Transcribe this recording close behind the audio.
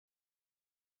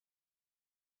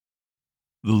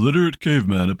The Literate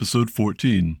Caveman, Episode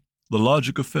 14, The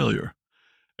Logic of Failure,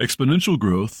 Exponential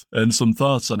Growth, and some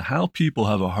thoughts on how people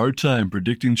have a hard time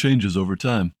predicting changes over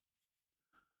time.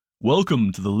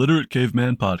 Welcome to the Literate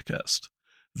Caveman Podcast.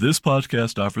 This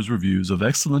podcast offers reviews of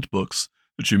excellent books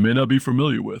that you may not be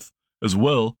familiar with, as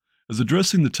well as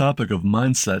addressing the topic of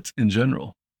mindset in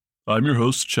general. I'm your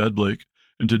host, Chad Blake,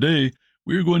 and today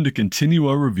we are going to continue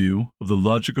our review of The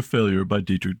Logic of Failure by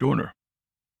Dietrich Dorner.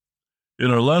 In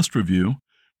our last review,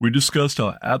 we discussed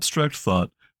how abstract thought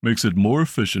makes it more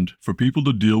efficient for people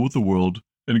to deal with the world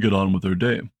and get on with their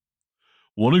day.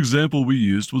 One example we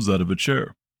used was that of a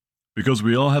chair. Because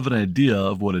we all have an idea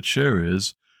of what a chair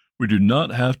is, we do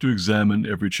not have to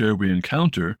examine every chair we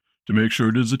encounter to make sure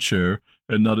it is a chair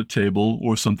and not a table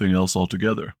or something else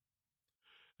altogether.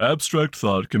 Abstract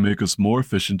thought can make us more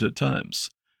efficient at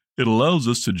times. It allows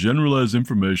us to generalize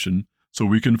information so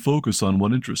we can focus on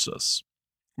what interests us.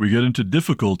 We get into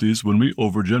difficulties when we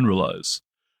overgeneralize.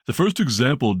 The first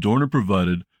example Dorner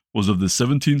provided was of the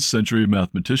 17th century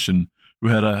mathematician who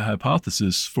had a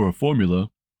hypothesis for a formula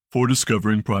for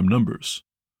discovering prime numbers,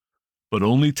 but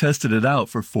only tested it out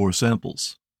for 4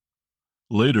 samples.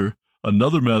 Later,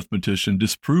 another mathematician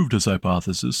disproved his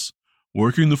hypothesis,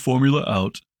 working the formula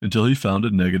out until he found a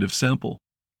negative sample.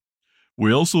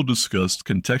 We also discussed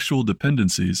contextual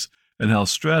dependencies and how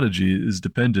strategy is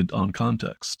dependent on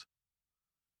context.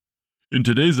 In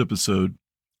today's episode,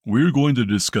 we're going to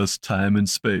discuss time and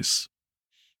space,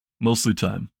 mostly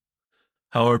time,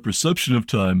 how our perception of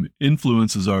time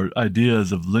influences our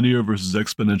ideas of linear versus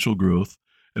exponential growth,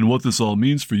 and what this all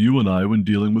means for you and I when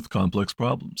dealing with complex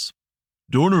problems.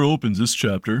 Dorner opens this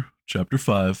chapter, chapter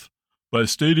 5, by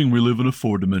stating we live in a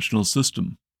 4-dimensional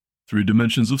system, 3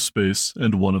 dimensions of space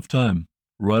and 1 of time.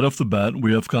 Right off the bat,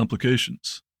 we have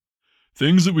complications.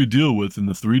 Things that we deal with in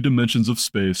the 3 dimensions of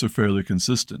space are fairly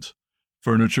consistent.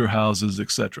 Furniture, houses,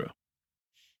 etc.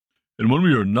 And when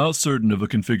we are not certain of a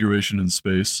configuration in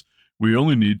space, we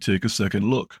only need to take a second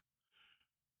look.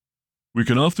 We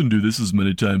can often do this as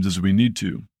many times as we need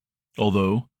to,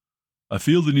 although I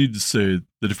feel the need to say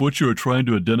that if what you are trying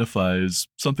to identify is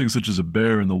something such as a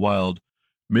bear in the wild,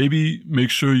 maybe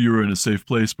make sure you are in a safe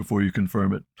place before you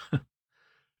confirm it.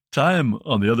 Time,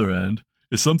 on the other hand,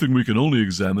 is something we can only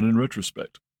examine in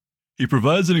retrospect. He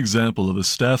provides an example of a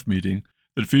staff meeting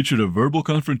that featured a verbal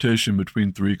confrontation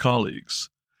between 3 colleagues.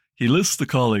 He lists the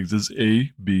colleagues as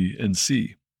A, B, and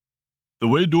C. The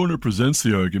way Dorner presents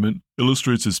the argument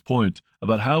illustrates his point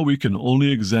about how we can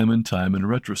only examine time in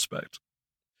retrospect.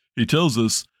 He tells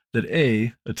us that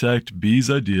A attacked B's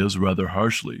ideas rather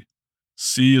harshly,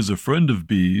 C is a friend of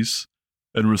B's,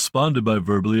 and responded by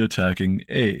verbally attacking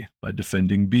A by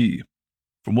defending B.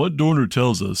 From what Dorner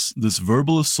tells us, this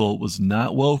verbal assault was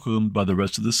not welcomed by the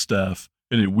rest of the staff,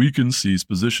 and it weakens C's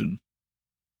position.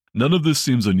 None of this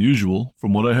seems unusual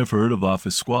from what I have heard of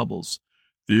office squabbles.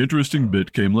 The interesting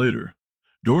bit came later.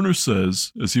 Dorner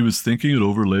says, as he was thinking it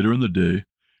over later in the day,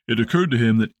 it occurred to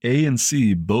him that A and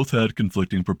C both had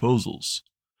conflicting proposals.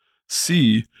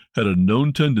 C had a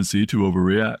known tendency to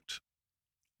overreact.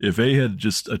 If A had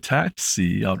just attacked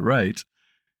C outright,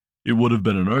 it would have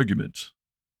been an argument.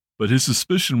 But his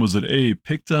suspicion was that A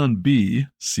picked on B,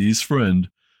 C's friend,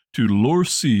 to lure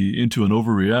C into an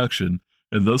overreaction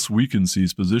and thus weaken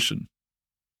C's position.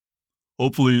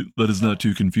 Hopefully that is not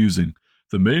too confusing.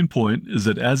 The main point is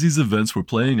that as these events were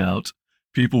playing out,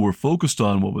 people were focused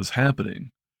on what was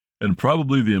happening, and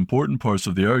probably the important parts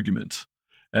of the argument,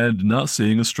 and not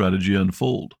seeing a strategy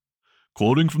unfold.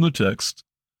 Quoting from the text,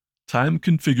 time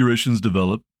configurations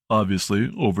develop, obviously,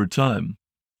 over time.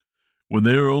 When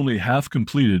they are only half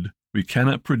completed, we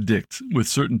cannot predict with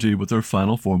certainty what their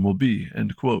final form will be,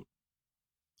 end quote.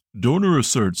 Dorner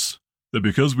asserts that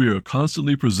because we are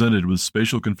constantly presented with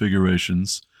spatial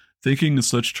configurations, thinking in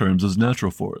such terms is natural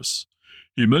for us.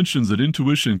 He mentions that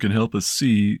intuition can help us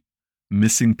see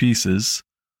missing pieces,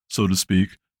 so to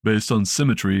speak, based on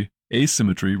symmetry,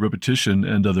 asymmetry, repetition,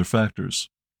 and other factors.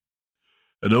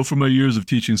 I know from my years of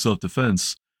teaching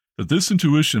self-defense that this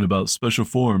intuition about special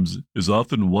forms is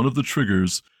often one of the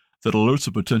triggers that alerts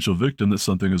a potential victim that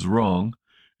something is wrong,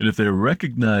 and if they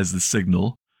recognize the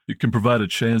signal, it can provide a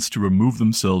chance to remove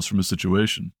themselves from a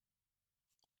situation.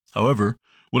 However,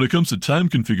 when it comes to time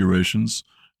configurations,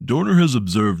 Dorner has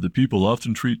observed that people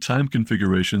often treat time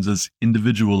configurations as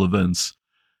individual events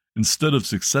instead of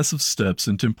successive steps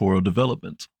in temporal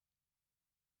development.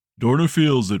 Dorner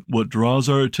feels that what draws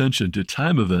our attention to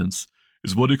time events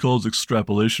is what he calls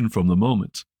extrapolation from the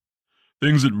moment.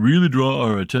 Things that really draw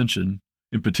our attention,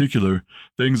 in particular,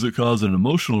 things that cause an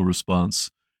emotional response,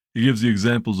 he gives the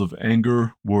examples of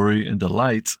anger, worry, and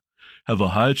delight, have a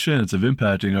high chance of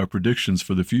impacting our predictions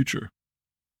for the future.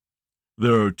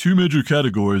 There are two major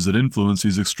categories that influence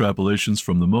these extrapolations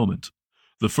from the moment.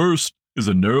 The first is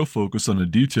a narrow focus on a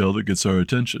detail that gets our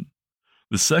attention.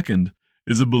 The second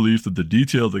is a belief that the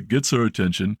detail that gets our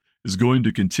attention is going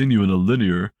to continue in a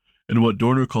linear and what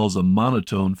Dorner calls a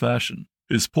monotone fashion.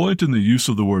 His point in the use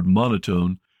of the word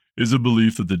monotone is a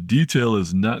belief that the detail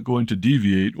is not going to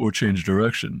deviate or change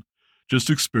direction,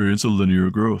 just experience a linear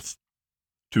growth.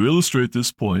 To illustrate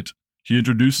this point, he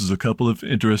introduces a couple of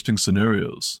interesting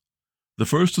scenarios. The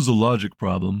first is a logic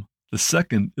problem. The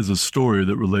second is a story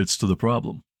that relates to the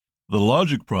problem. The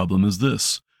logic problem is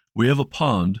this. We have a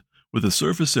pond with a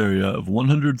surface area of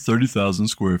 130,000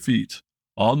 square feet.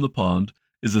 On the pond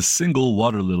is a single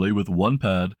water lily with one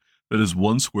pad that is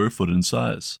 1 square foot in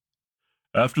size.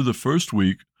 After the first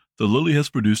week, the lily has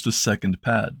produced a second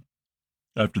pad.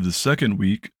 After the second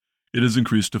week, it has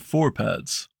increased to 4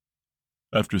 pads.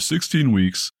 After 16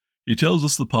 weeks, he tells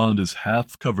us the pond is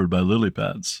half covered by lily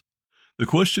pads. The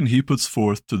question he puts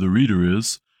forth to the reader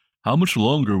is, how much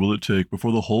longer will it take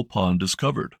before the whole pond is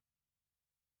covered?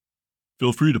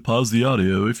 Feel free to pause the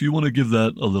audio if you want to give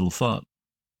that a little thought.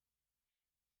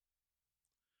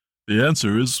 The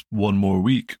answer is 1 more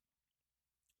week.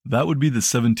 That would be the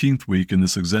 17th week in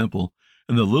this example,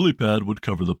 and the lily pad would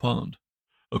cover the pond.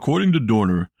 According to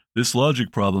Dorner, this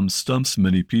logic problem stumps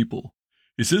many people.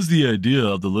 He says the idea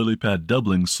of the lily pad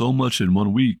doubling so much in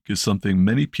 1 week is something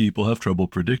many people have trouble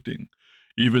predicting,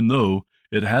 even though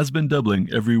it has been doubling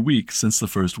every week since the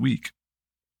first week.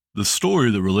 The story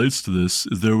that relates to this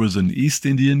is there was an East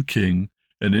Indian king,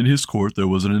 and in his court there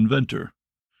was an inventor.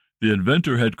 The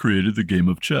inventor had created the game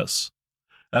of chess.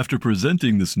 After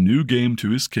presenting this new game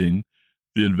to his king,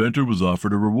 the inventor was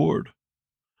offered a reward.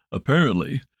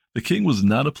 Apparently, the king was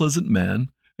not a pleasant man,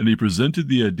 and he presented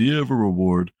the idea of a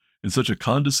reward in such a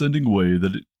condescending way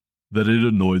that it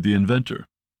annoyed the inventor.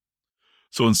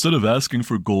 So instead of asking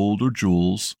for gold or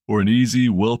jewels or an easy,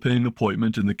 well-paying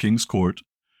appointment in the king's court,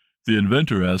 the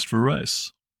inventor asked for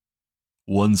rice.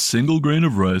 1 single grain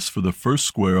of rice for the first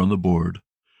square on the board,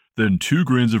 then 2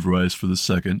 grains of rice for the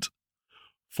second,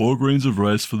 4 grains of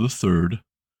rice for the third,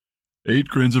 8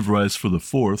 grains of rice for the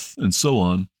fourth, and so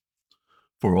on,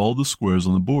 for all the squares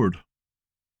on the board.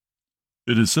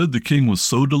 It is said the king was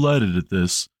so delighted at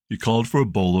this, he called for a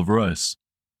bowl of rice.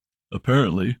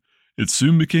 Apparently, it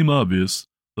soon became obvious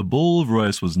the bowl of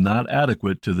rice was not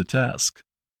adequate to the task,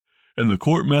 and the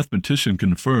court mathematician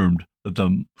confirmed that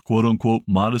the quote-unquote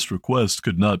modest request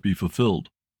could not be fulfilled.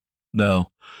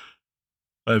 Now,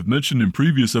 I have mentioned in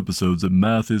previous episodes that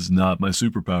math is not my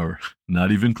superpower,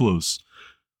 not even close.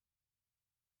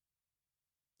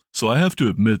 So I have to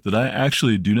admit that I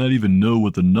actually do not even know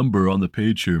what the number on the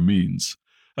page here means.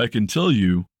 I can tell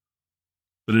you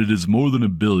that it is more than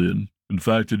 1 billion. In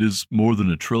fact, it is more than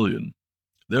 1 trillion.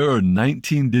 There are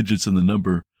 19 digits in the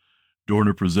number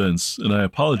Dorner presents, and I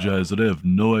apologize that I have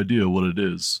no idea what it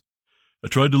is. I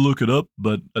tried to look it up,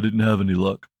 but I didn't have any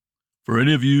luck. For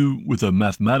any of you with a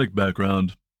mathematic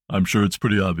background, I'm sure it's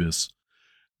pretty obvious.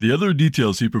 The other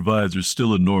details he provides are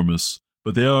still enormous,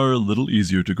 but they are a little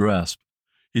easier to grasp.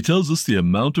 He tells us the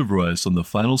amount of rice on the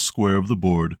final square of the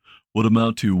board would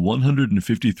amount to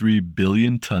 153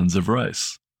 billion tons of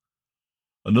rice.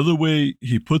 Another way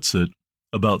he puts it,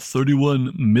 about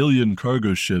 31 million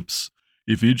cargo ships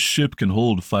if each ship can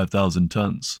hold 5,000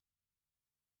 tons.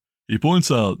 He points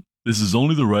out this is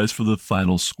only the rice for the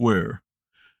final square.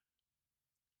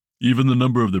 Even the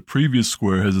number of the previous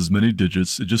square has as many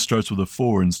digits, it just starts with a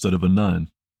 4 instead of a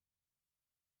 9.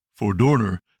 For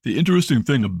Dorner, the interesting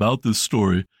thing about this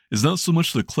story is not so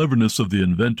much the cleverness of the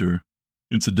inventor.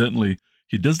 Incidentally,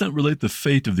 he does not relate the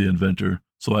fate of the inventor,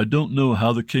 so I don't know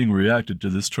how the king reacted to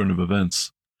this turn of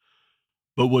events.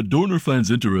 But what Dorner finds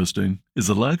interesting is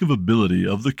the lack of ability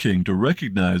of the king to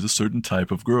recognize a certain type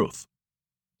of growth.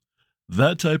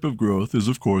 That type of growth is,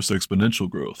 of course, exponential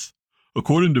growth.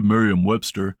 According to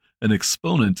Merriam-Webster, an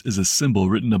exponent is a symbol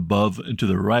written above and to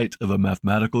the right of a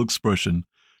mathematical expression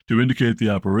to indicate the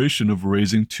operation of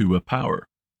raising to a power.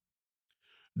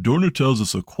 Dorner tells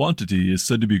us a quantity is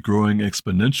said to be growing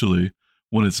exponentially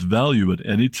when its value at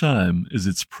any time is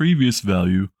its previous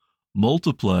value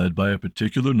multiplied by a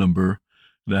particular number,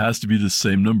 and it has to be the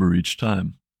same number each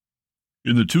time.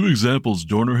 In the 2 examples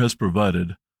Dorner has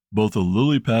provided, both the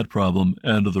lily pad problem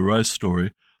and the rice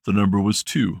story, the number was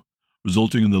 2,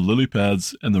 resulting in the lily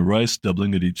pads and the rice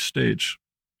doubling at each stage.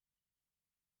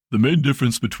 The main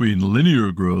difference between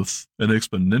linear growth and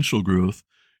exponential growth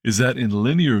is that in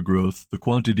linear growth, the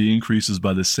quantity increases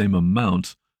by the same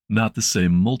amount, not the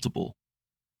same multiple.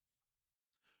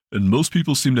 And most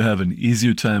people seem to have an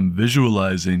easier time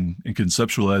visualizing and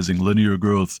conceptualizing linear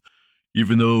growth,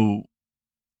 even though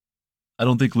I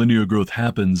don't think linear growth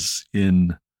happens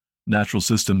in natural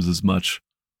systems as much.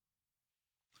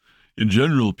 In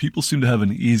general, people seem to have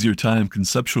an easier time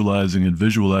conceptualizing and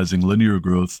visualizing linear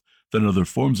growth than other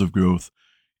forms of growth,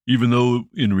 even though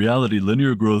in reality,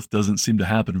 linear growth doesn't seem to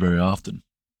happen very often.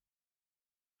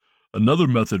 Another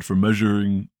method for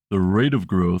measuring the rate of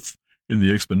growth in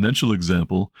the exponential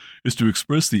example is to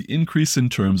express the increase in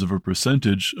terms of a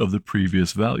percentage of the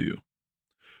previous value.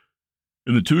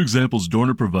 In the two examples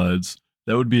Dorner provides,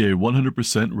 that would be a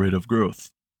 100% rate of growth.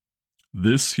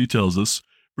 This, he tells us,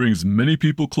 brings many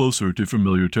people closer to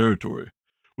familiar territory,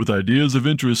 with ideas of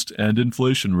interest and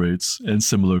inflation rates and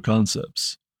similar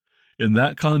concepts. In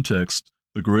that context,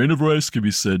 the grain of rice can be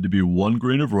said to be 1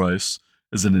 grain of rice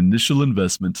as an initial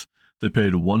investment that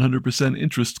paid 100%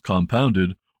 interest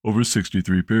compounded over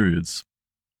 63 periods.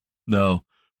 Now,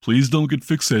 please don't get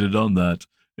fixated on that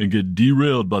and get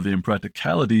derailed by the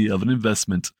impracticality of an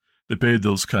investment that paid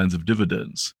those kinds of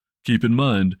dividends. Keep in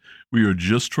mind, we are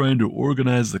just trying to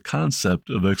organize the concept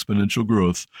of exponential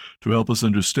growth to help us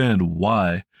understand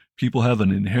why people have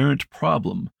an inherent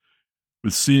problem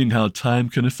with seeing how time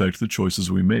can affect the choices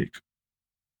we make.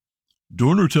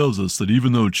 Dorner tells us that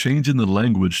even though changing the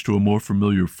language to a more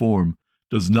familiar form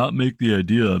does not make the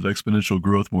idea of exponential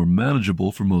growth more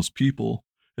manageable for most people,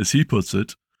 as he puts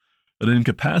it, an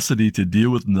incapacity to deal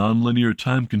with nonlinear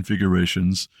time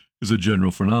configurations is a general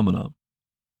phenomenon.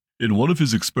 In one of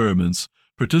his experiments,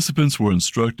 participants were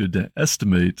instructed to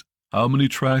estimate how many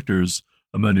tractors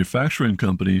a manufacturing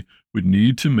company would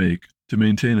need to make to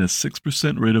maintain a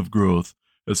 6% rate of growth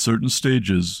at certain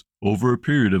stages over a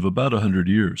period of about 100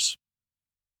 years.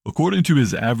 According to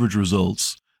his average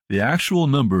results, the actual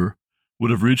number would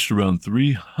have reached around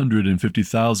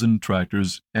 350,000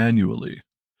 tractors annually,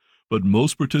 but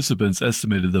most participants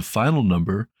estimated the final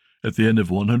number at the end of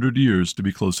 100 years to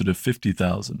be closer to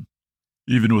 50,000.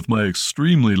 Even with my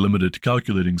extremely limited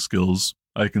calculating skills,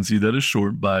 I can see that is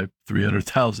short by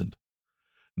 300,000.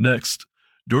 Next,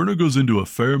 Dorner goes into a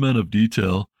fair amount of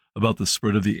detail about the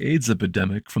spread of the AIDS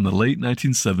epidemic from the late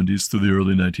 1970s to the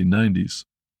early 1990s.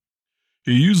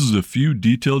 He uses a few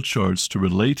detailed charts to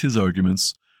relate his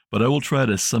arguments, but I will try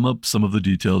to sum up some of the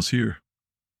details here.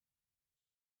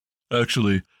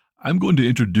 Actually, I'm going to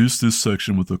introduce this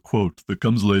section with a quote that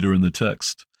comes later in the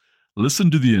text. Listen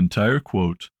to the entire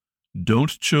quote.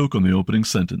 Don't choke on the opening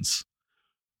sentence.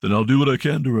 Then I'll do what I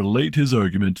can to relate his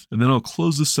argument, and then I'll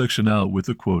close this section out with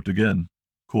a quote again.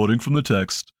 Quoting from the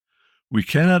text, "We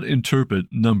cannot interpret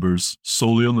numbers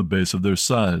solely on the base of their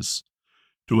size.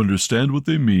 To understand what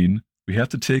they mean, we have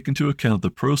to take into account the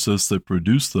process that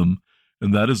produced them,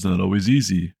 and that is not always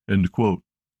easy." End quote.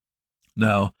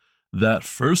 Now, that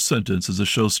first sentence is a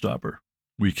showstopper.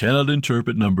 We cannot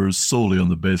interpret numbers solely on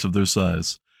the base of their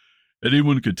size.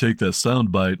 Anyone could take that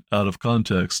soundbite out of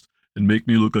context and make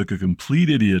me look like a complete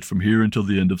idiot from here until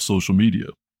the end of social media.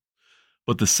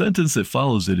 But the sentence that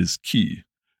follows it is key,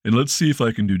 and let's see if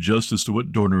I can do justice to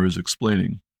what Dorner is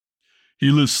explaining. He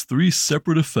lists 3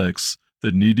 separate effects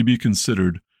that need to be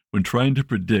considered when trying to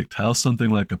predict how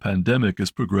something like a pandemic is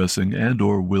progressing and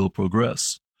or will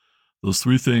progress. Those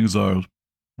 3 things are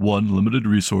 1. Limited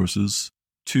resources,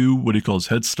 2. What he calls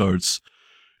head starts,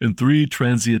 and 3.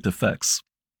 Transient effects.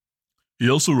 He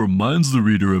also reminds the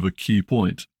reader of a key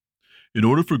point. In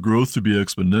order for growth to be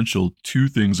exponential, 2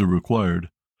 things are required.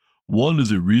 1 is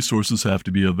that resources have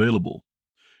to be available.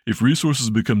 If resources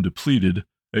become depleted,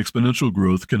 exponential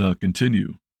growth cannot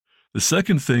continue. The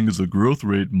second thing is the growth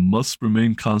rate must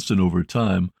remain constant over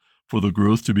time for the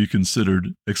growth to be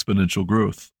considered exponential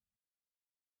growth.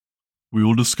 We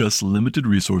will discuss limited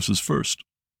resources first.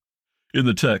 In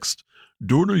the text,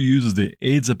 Dorner uses the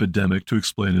AIDS epidemic to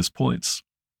explain his points.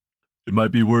 It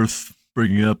might be worth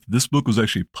bringing up, this book was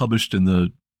actually published in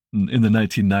the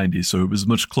 1990s, so it was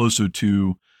much closer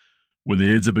to when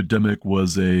the AIDS epidemic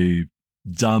was a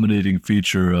dominating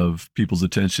feature of people's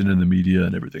attention in the media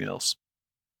and everything else.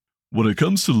 When it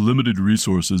comes to limited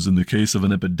resources in the case of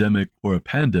an epidemic or a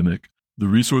pandemic, the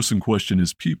resource in question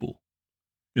is people.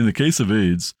 In the case of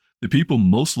AIDS, the people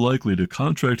most likely to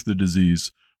contract the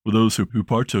disease were those who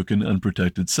partook in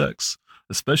unprotected sex,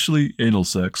 especially anal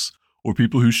sex, or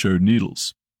people who shared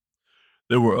needles.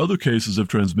 There were other cases of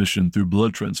transmission through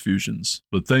blood transfusions,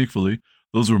 but thankfully,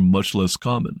 those were much less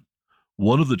common.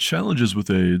 One of the challenges with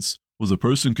AIDS was a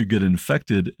person could get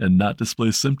infected and not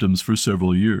display symptoms for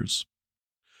several years.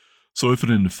 So if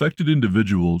an infected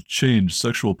individual changed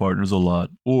sexual partners a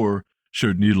lot or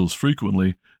shared needles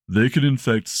frequently, they could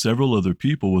infect several other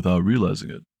people without realizing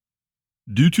it.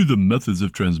 Due to the methods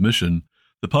of transmission,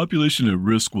 the population at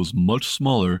risk was much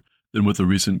smaller than with the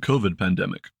recent COVID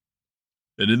pandemic.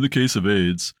 And in the case of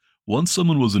AIDS, Once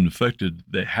someone was infected,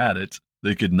 they had it,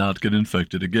 they could not get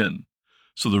infected again.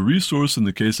 So the resource in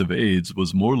the case of AIDS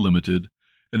was more limited,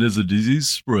 and as the disease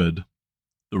spread,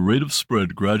 the rate of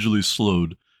spread gradually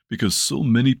slowed because so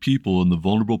many people in the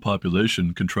vulnerable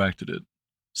population contracted it.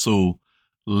 So,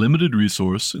 limited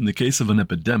resource in the case of an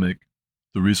epidemic,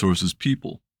 the resource is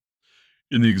people.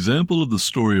 In the example of the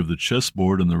story of the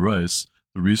chessboard and the rice,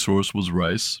 the resource was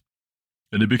rice,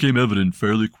 and it became evident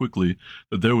fairly quickly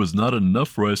that there was not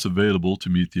enough rice available to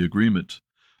meet the agreement.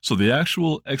 So the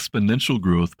actual exponential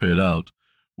growth paid out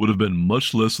would have been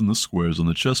much less than the squares on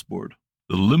the chessboard.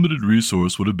 The limited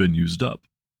resource would have been used up.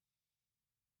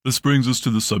 This brings us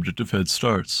to the subject of head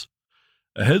starts.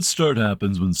 A head start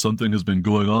happens when something has been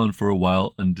going on for a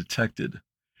while undetected.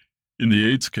 In the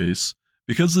AIDS case,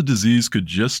 because the disease could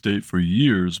gestate for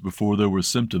years before there were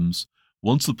symptoms,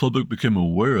 once the public became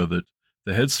aware of it,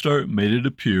 the head start made it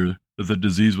appear that the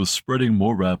disease was spreading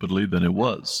more rapidly than it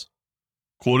was.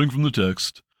 Quoting from the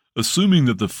text, assuming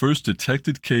that the first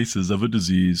detected cases of a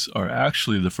disease are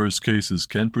actually the first cases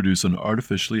can produce an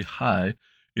artificially high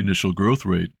initial growth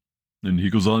rate. And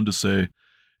he goes on to say,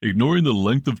 ignoring the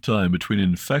length of time between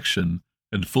infection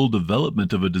and full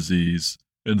development of a disease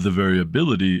and the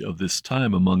variability of this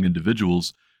time among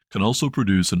individuals can also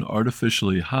produce an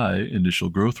artificially high initial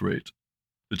growth rate.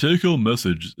 The take-home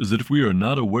message is that if we are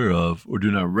not aware of or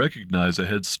do not recognize a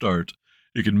head start,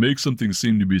 it can make something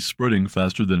seem to be spreading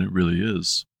faster than it really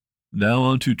is. Now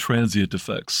on to transient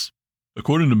effects.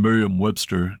 According to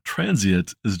Merriam-Webster,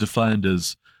 transient is defined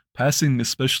as passing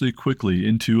especially quickly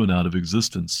into and out of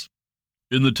existence.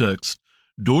 In the text,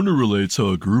 Dorner relates how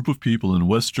a group of people in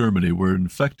West Germany were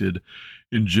infected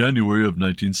in January of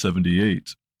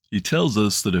 1978. He tells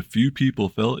us that a few people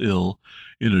fell ill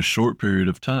in a short period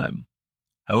of time.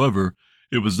 However,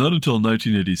 it was not until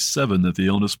 1987 that the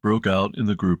illness broke out in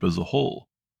the group as a whole.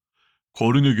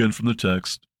 Quoting again from the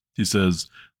text, he says,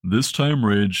 "This time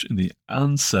range in the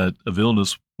onset of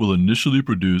illness will initially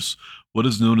produce what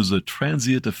is known as a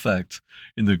transient effect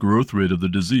in the growth rate of the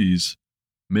disease,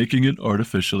 making it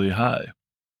artificially high.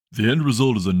 The end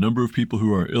result is a number of people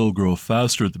who are ill grow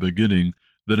faster at the beginning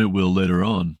than it will later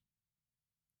on."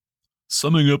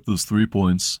 Summing up those 3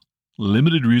 points,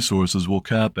 limited resources will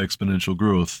cap exponential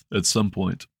growth at some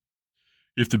point.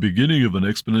 If the beginning of an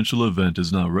exponential event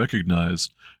is not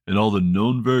recognized and all the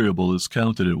known variable is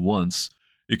counted at once,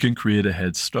 it can create a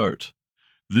head start.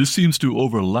 This seems to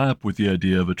overlap with the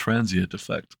idea of a transient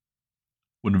effect,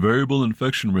 when variable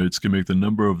infection rates can make the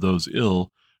number of those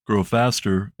ill grow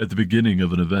faster at the beginning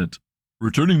of an event.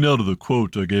 Returning now to the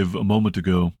quote I gave a moment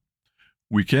ago,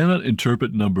 we cannot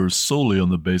interpret numbers solely on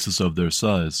the basis of their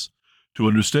size. To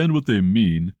understand what they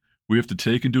mean, we have to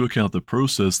take into account the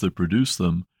process that produced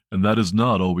them, and that is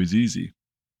not always easy.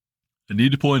 I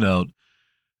need to point out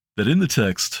that in the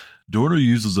text, Dorner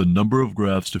uses a number of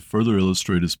graphs to further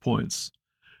illustrate his points.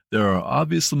 There are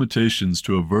obvious limitations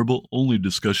to a verbal-only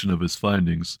discussion of his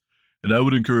findings, and I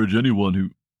would encourage anyone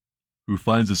who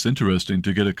finds this interesting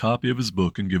to get a copy of his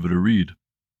book and give it a read.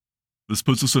 This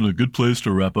puts us in a good place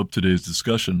to wrap up today's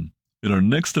discussion. In our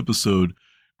next episode,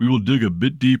 we will dig a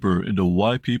bit deeper into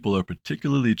why people are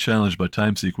particularly challenged by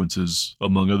time sequences,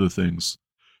 among other things.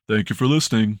 Thank you for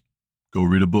listening. Go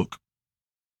read a book.